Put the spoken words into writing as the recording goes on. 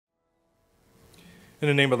In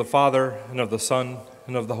the name of the Father, and of the Son,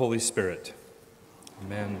 and of the Holy Spirit.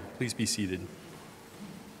 Amen. Please be seated.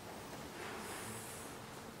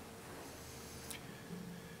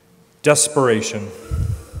 Desperation.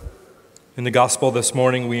 In the gospel this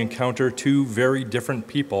morning, we encounter two very different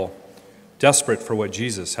people, desperate for what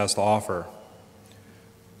Jesus has to offer.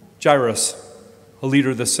 Jairus, a leader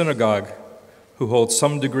of the synagogue, who holds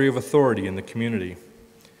some degree of authority in the community.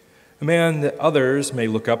 A man that others may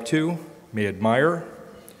look up to, may admire.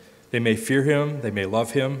 They may fear him, they may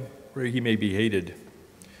love him, or he may be hated.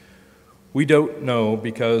 We don't know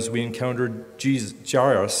because we encountered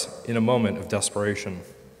Jairus in a moment of desperation.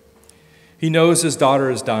 He knows his daughter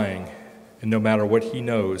is dying, and no matter what he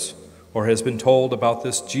knows or has been told about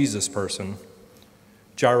this Jesus person,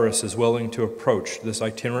 Jairus is willing to approach this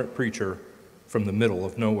itinerant preacher from the middle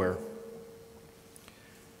of nowhere.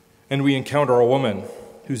 And we encounter a woman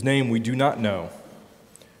whose name we do not know.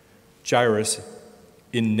 Jairus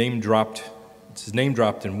is name dropped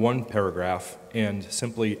in one paragraph, and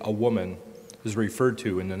simply a woman is referred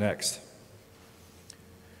to in the next.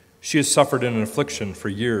 She has suffered an affliction for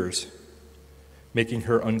years, making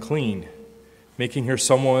her unclean, making her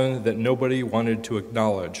someone that nobody wanted to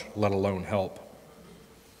acknowledge, let alone help.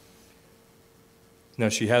 Now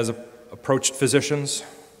she has approached physicians,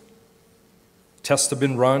 tests have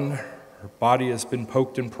been run, her body has been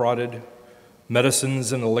poked and prodded,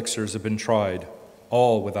 medicines and elixirs have been tried,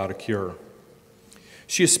 all without a cure.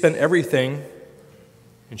 She has spent everything,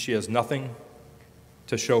 and she has nothing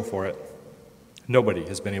to show for it. Nobody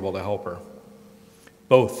has been able to help her.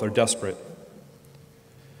 Both are desperate.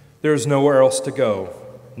 There is nowhere else to go,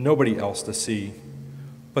 nobody else to see,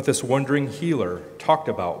 but this wandering healer talked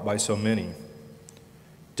about by so many,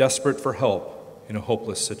 desperate for help in a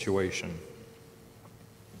hopeless situation.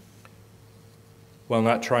 While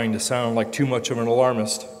not trying to sound like too much of an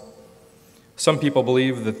alarmist, some people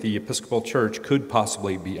believe that the Episcopal Church could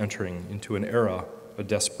possibly be entering into an era of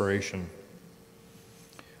desperation.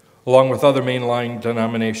 Along with other mainline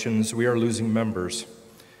denominations, we are losing members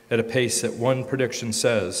at a pace that one prediction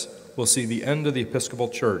says will see the end of the Episcopal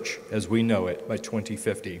Church as we know it by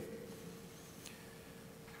 2050.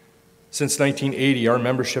 Since 1980, our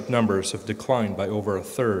membership numbers have declined by over a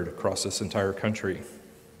third across this entire country.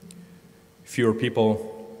 Fewer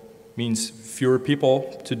people means fewer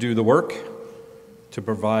people to do the work, to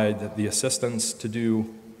provide the assistance, to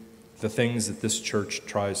do the things that this church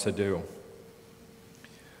tries to do.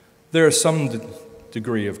 There is some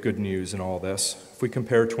degree of good news in all this. If we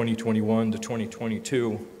compare 2021 to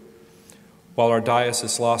 2022, while our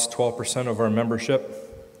diocese lost 12% of our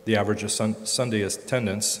membership, the average of Sunday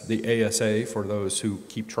attendance, the ASA for those who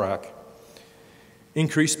keep track,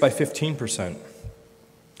 increased by 15%.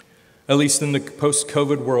 At least in the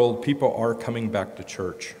post-COVID world, people are coming back to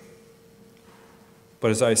church. But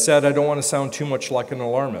as I said, I don't want to sound too much like an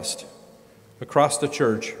alarmist. Across the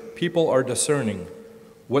church, people are discerning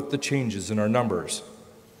what the changes in our numbers,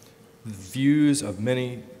 the views of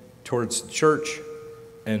many towards the church,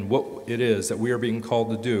 and what it is that we are being called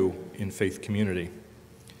to do in faith community.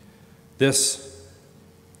 This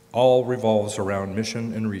all revolves around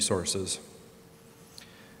mission and resources.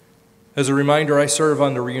 As a reminder, I serve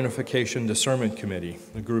on the Reunification Discernment Committee,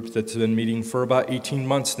 a group that's been meeting for about 18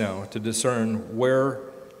 months now to discern where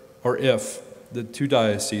or if the two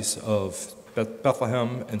dioceses of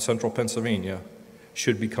Bethlehem and Central Pennsylvania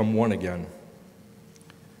should become one again.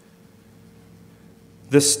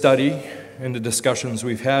 This study and the discussions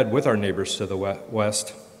we've had with our neighbors to the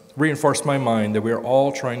west reinforced my mind that we are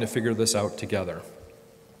all trying to figure this out together.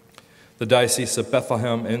 The Diocese of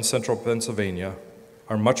Bethlehem and Central Pennsylvania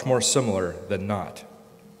are much more similar than not.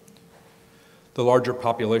 The larger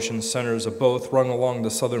population centers of both run along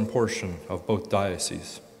the southern portion of both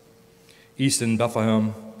dioceses. East in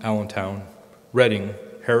Bethlehem, Allentown, Reading,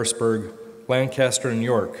 Harrisburg, Lancaster, and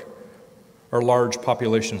York are large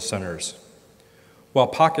population centers, while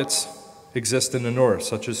pockets exist in the north,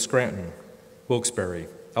 such as Scranton, Wilkes-Barre,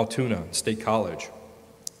 Altoona, and State College.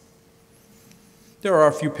 There are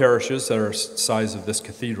a few parishes that are the size of this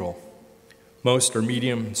cathedral. Most are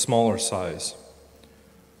medium and smaller size.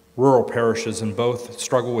 Rural parishes in both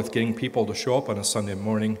struggle with getting people to show up on a Sunday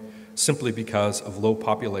morning simply because of low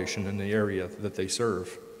population in the area that they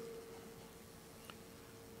serve.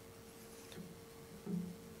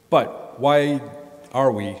 But why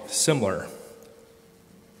are we similar?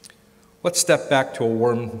 Let's step back to a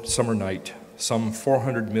warm summer night some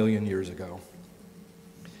 400 million years ago.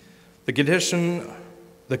 The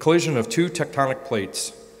collision of two tectonic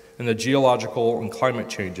plates and the geological and climate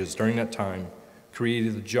changes during that time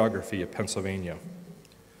created the geography of Pennsylvania.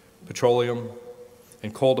 Petroleum,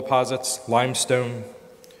 and coal deposits, limestone,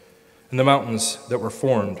 and the mountains that were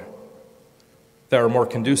formed that are more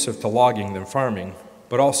conducive to logging than farming,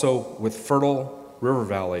 but also with fertile river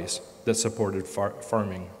valleys that supported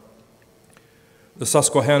farming. The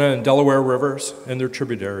Susquehanna and Delaware rivers and their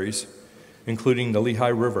tributaries, including the Lehigh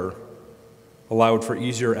River, allowed for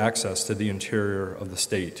easier access to the interior of the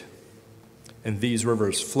state. And these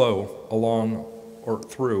rivers flow along or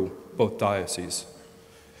through both dioceses.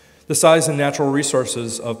 The size and natural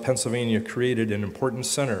resources of Pennsylvania created an important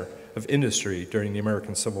center of industry during the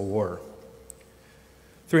American Civil War.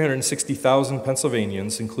 360,000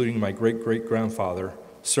 Pennsylvanians, including my great-great-grandfather,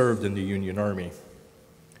 served in the Union Army.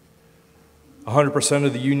 100%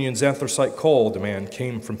 of the Union's anthracite coal demand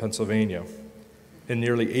came from Pennsylvania, and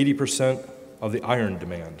nearly 80% of the iron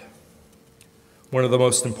demand. One of the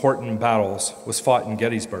most important battles was fought in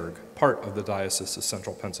Gettysburg, part of the Diocese of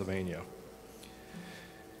Central Pennsylvania.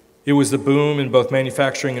 It was the boom in both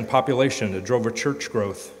manufacturing and population that drove a church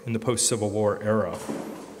growth in the post-Civil War era.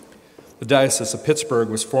 The Diocese of Pittsburgh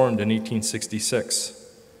was formed in 1866,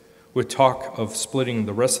 with talk of splitting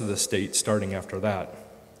the rest of the state starting after that.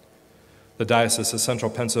 The Diocese of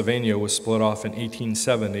Central Pennsylvania was split off in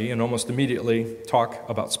 1870, and almost immediately, talk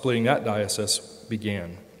about splitting that diocese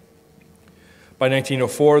began. By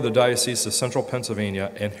 1904, the Diocese of Central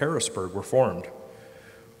Pennsylvania and Harrisburg were formed.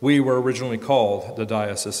 We were originally called the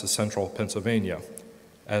Diocese of Central Pennsylvania,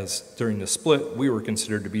 as during the split, we were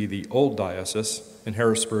considered to be the old diocese and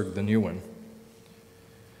Harrisburg the new one.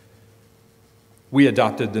 We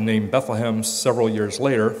adopted the name Bethlehem several years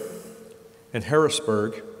later, and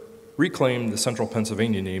Harrisburg reclaimed the Central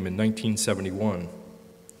Pennsylvania name in 1971.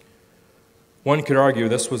 One could argue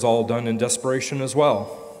this was all done in desperation as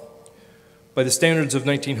well. By the standards of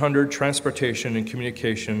 1900, transportation and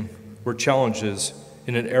communication were challenges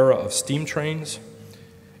in an era of steam trains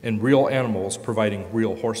and real animals providing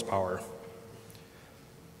real horsepower.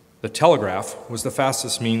 The telegraph was the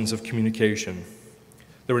fastest means of communication.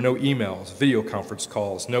 There were no emails, video conference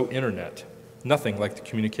calls, no internet, nothing like the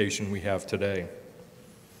communication we have today.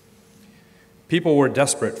 People were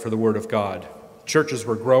desperate for the Word of God. Churches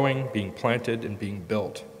were growing, being planted, and being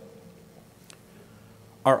built.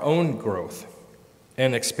 Our own growth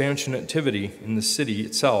and expansion activity in the city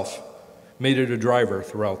itself made it a driver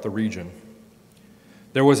throughout the region.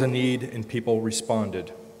 There was a need, and people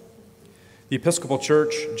responded. The Episcopal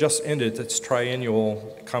Church just ended its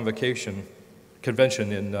triennial convention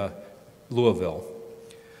in Louisville.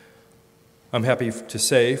 I'm happy to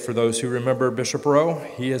say, for those who remember Bishop Rowe,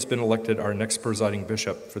 he has been elected our next presiding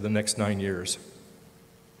bishop for the next 9 years.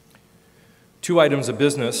 2 items of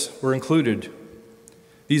business were included.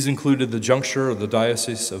 These included the juncture of the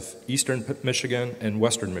Diocese of Eastern Michigan and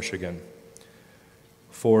Western Michigan.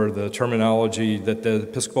 For the terminology that the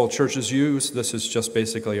Episcopal churches use, this is just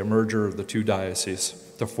basically a merger of the 2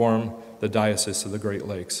 dioceses to form the Diocese of the Great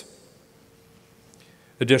Lakes.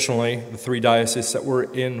 Additionally, the 3 dioceses that were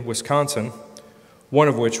in Wisconsin, one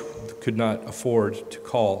of which could not afford to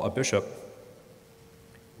call a bishop,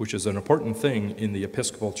 which is an important thing in the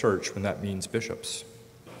Episcopal Church when that means bishops.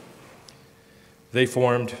 They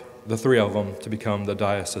formed, the 3 of them, to become the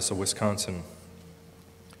Diocese of Wisconsin.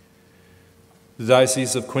 The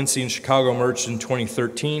Dioceses of Quincy and Chicago merged in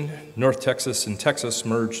 2013. North Texas and Texas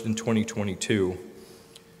merged in 2022.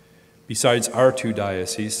 Besides our 2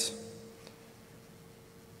 dioceses,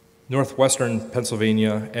 Northwestern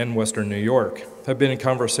Pennsylvania and Western New York have been in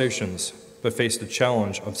conversations, but faced the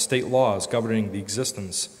challenge of state laws governing the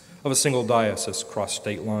existence of a single diocese across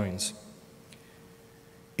state lines.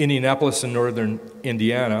 Indianapolis and Northern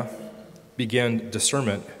Indiana began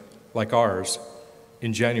discernment like ours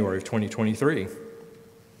in January of 2023.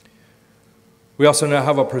 We also now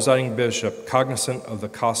have a presiding bishop cognizant of the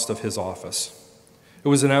cost of his office. It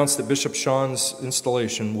was announced that Bishop Sean's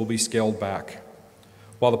installation will be scaled back.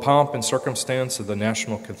 While the pomp and circumstance of the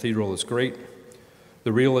National Cathedral is great,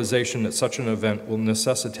 the realization that such an event will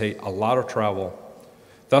necessitate a lot of travel,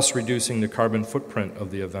 thus reducing the carbon footprint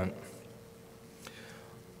of the event.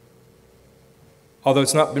 Although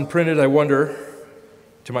it's not been printed, I wonder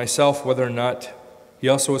to myself whether or not he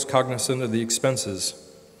also is cognizant of the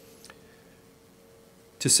expenses.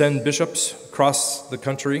 To send bishops across the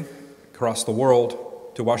country, across the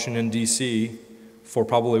world, to Washington, D.C., for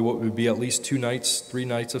probably what would be at least 2 nights, 3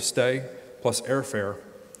 nights of stay, plus airfare,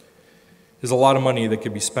 is a lot of money that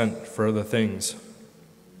could be spent for other things.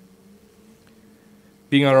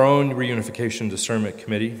 Being on our own reunification discernment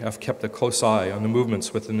committee, I've kept a close eye on the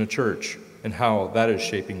movements within the church and how that is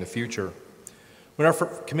shaping the future. When our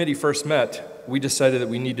committee first met, we decided that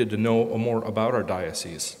we needed to know more about our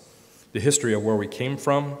diocese, the history of where we came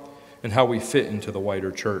from, and how we fit into the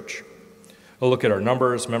wider church. A look at our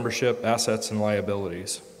numbers, membership, assets, and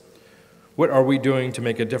liabilities. What are we doing to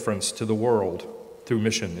make a difference to the world through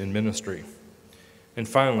mission and ministry? And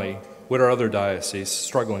finally, what are other dioceses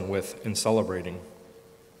struggling with and celebrating?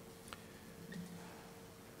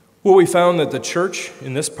 Well, we found that the church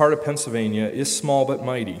in this part of Pennsylvania is small but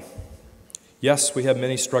mighty. Yes, we have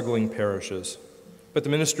many struggling parishes, but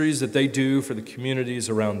the ministries that they do for the communities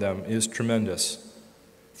around them is tremendous.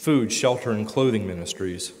 Food, shelter, and clothing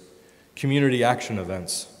ministries, community action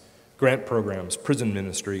events, grant programs, prison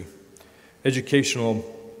ministry, educational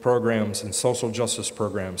programs, and social justice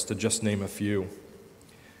programs, to just name a few.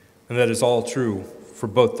 And that is all true for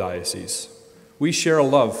both dioceses. We share a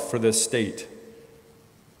love for this state,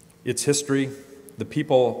 its history, the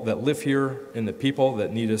people that live here, and the people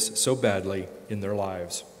that need us so badly in their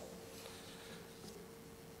lives.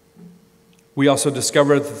 We also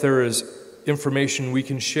discovered that there is information we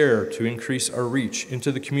can share to increase our reach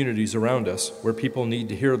into the communities around us where people need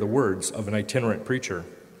to hear the words of an itinerant preacher.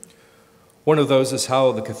 One of those is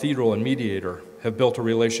how the Cathedral and Mediator have built a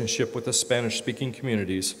relationship with the Spanish-speaking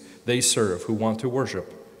communities they serve who want to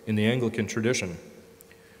worship in the Anglican tradition.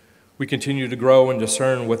 We continue to grow and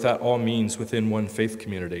discern what that all means within one faith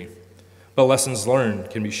community, but lessons learned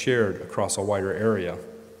can be shared across a wider area.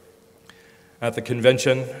 At the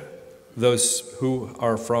convention, those who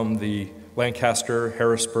are from the Lancaster,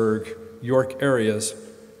 Harrisburg, York areas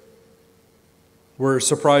were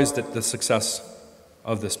surprised at the success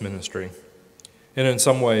of this ministry, and in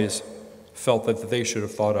some ways felt that they should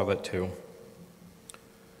have thought of it too.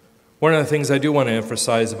 One of the things I do want to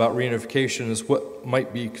emphasize about reunification is what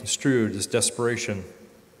might be construed as desperation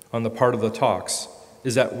on the part of the talks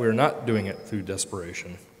is that we're not doing it through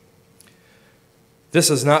desperation. This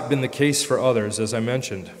has not been the case for others, as I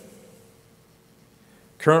mentioned.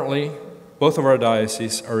 Currently, both of our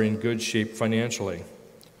dioceses are in good shape financially,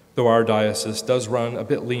 though our diocese does run a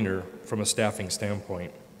bit leaner from a staffing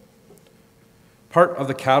standpoint. Part of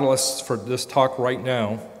the catalyst for this talk right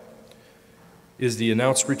now is the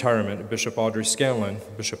announced retirement of Bishop Audrey Scanlon,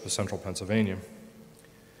 Bishop of Central Pennsylvania.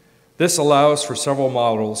 This allows for several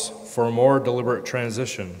models for a more deliberate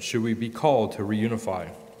transition should we be called to reunify.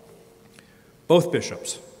 Both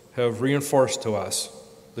bishops have reinforced to us,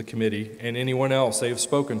 the committee, and anyone else they have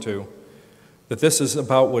spoken to, that this is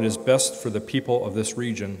about what is best for the people of this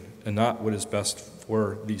region and not what is best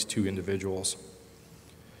for these two individuals.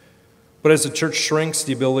 But as the church shrinks,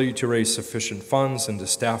 the ability to raise sufficient funds and to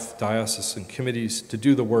staff diocesan committees to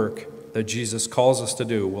do the work that Jesus calls us to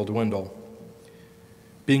do will dwindle.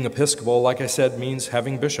 Being Episcopal, like I said, means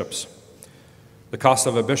having bishops. The cost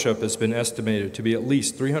of a bishop has been estimated to be at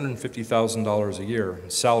least $350,000 a year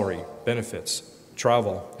in salary, benefits,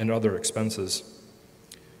 travel, and other expenses.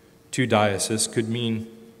 Two dioceses could mean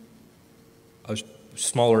a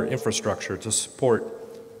smaller infrastructure to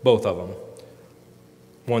support both of them.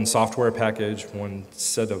 One software package, one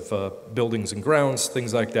set of buildings and grounds,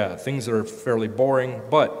 things like that. Things that are fairly boring,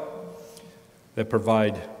 but that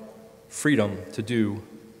provide freedom to do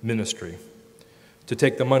ministry, to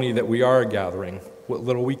take the money that we are gathering, what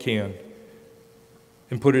little we can,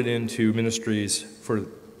 and put it into ministries for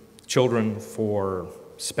children, for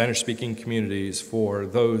Spanish-speaking communities, for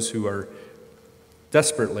those who are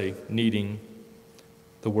desperately needing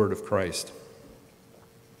the word of Christ.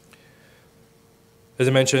 As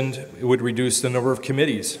I mentioned, it would reduce the number of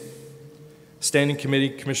committees. Standing Committee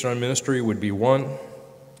Commission on Ministry would be one.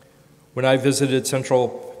 When I visited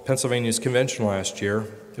Central Pennsylvania's convention last year,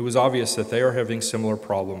 it was obvious that they are having similar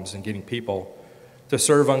problems in getting people to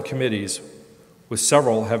serve on committees, with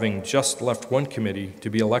several having just left one committee to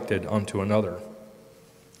be elected onto another.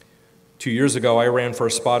 2 years ago, I ran for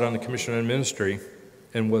a spot on the Commission on Ministry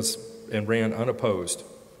and ran unopposed.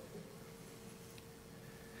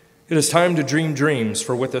 It is time to dream dreams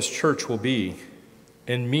for what this church will be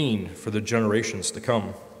and mean for the generations to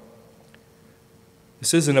come.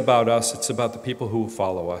 This isn't about us, it's about the people who will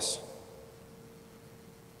follow us.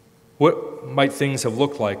 What might things have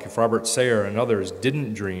looked like if Robert Sayer and others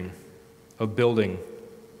didn't dream of building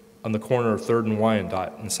on the corner of 3rd and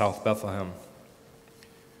Wyandotte in South Bethlehem?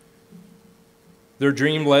 Their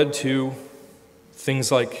dream led to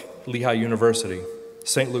things like Lehigh University,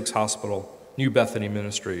 St. Luke's Hospital, New Bethany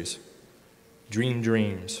Ministries. Dream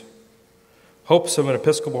dreams. Hopes of an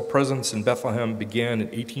Episcopal presence in Bethlehem began in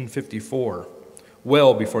 1854,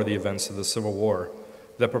 well before the events of the Civil War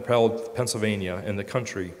that propelled Pennsylvania and the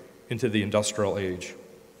country into the industrial age.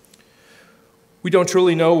 We don't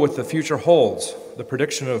truly know what the future holds. The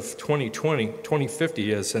prediction of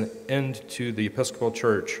 2050 as an end to the Episcopal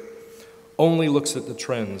Church only looks at the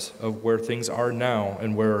trends of where things are now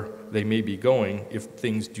and where they may be going if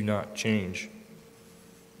things do not change.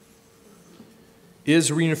 Is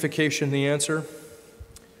reunification the answer?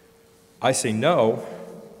 I say no,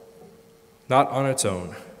 not on its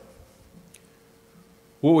own.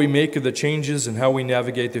 What we make of the changes and how we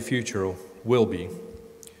navigate the future will be.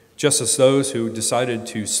 Just as those who decided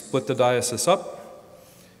to split the diocese up,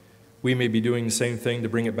 we may be doing the same thing to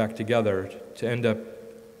bring it back together, to end up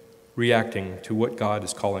reacting to what God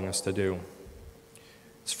is calling us to do.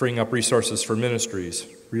 It's freeing up resources for ministries,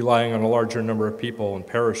 relying on a larger number of people and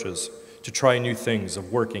parishes to try new things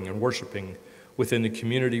of working and worshiping within the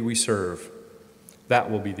community we serve. That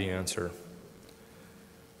will be the answer.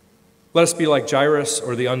 Let us be like Jairus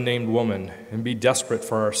or the unnamed woman and be desperate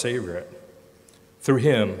for our Savior. Through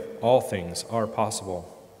him, all things are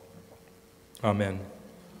possible. Amen.